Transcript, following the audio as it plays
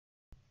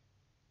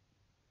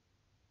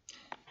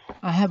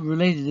I have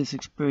related this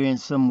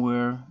experience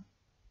somewhere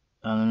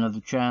on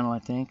another channel, I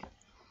think.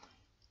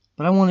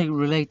 But I want to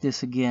relate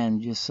this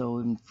again, just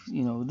so,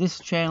 you know, this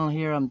channel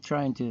here, I'm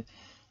trying to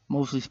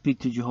mostly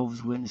speak to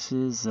Jehovah's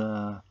Witnesses,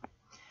 and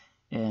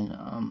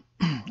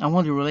I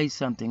want to relate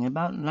something.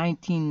 About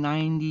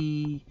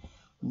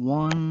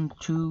 1991,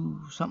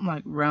 2, something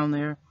like around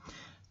there,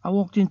 I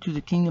walked into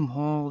the Kingdom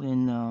Hall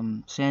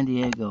in San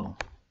Diego,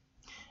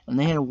 and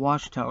they had a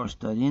Watchtower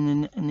study,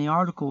 and the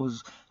article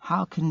was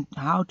how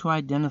to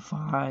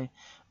identify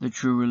the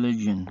true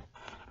religion.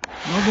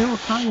 Well, they were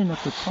kind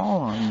enough to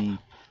call on me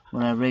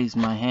when I raised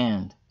my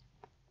hand,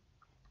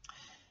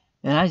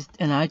 and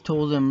I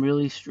told them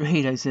really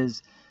straight. I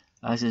says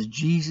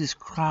Jesus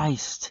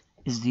Christ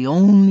is the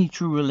only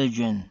true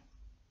religion,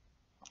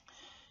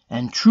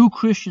 and true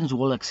Christians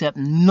will accept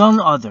none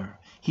other.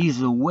 He is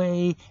the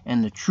way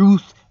and the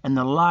truth and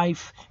the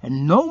life,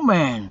 and no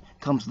man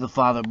comes to the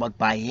Father but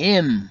by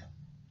him.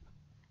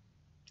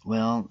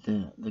 Well,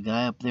 the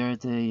guy up there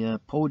at the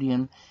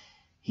podium,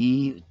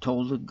 he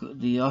told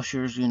the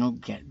ushers, you know,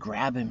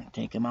 grab him and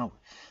take him out.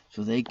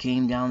 So they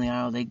came down the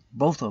aisle.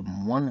 Both of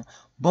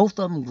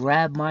them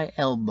grabbed my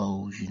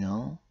elbows, you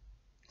know.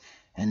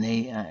 And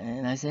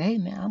and I said, hey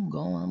man, I'm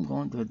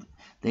going.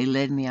 They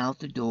led me out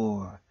the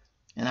door,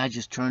 and I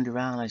just turned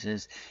around. I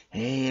says,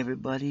 hey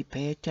everybody,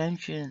 pay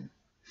attention.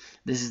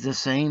 This is the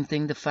same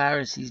thing the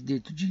Pharisees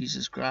did to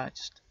Jesus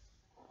Christ,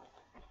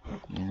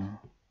 you know.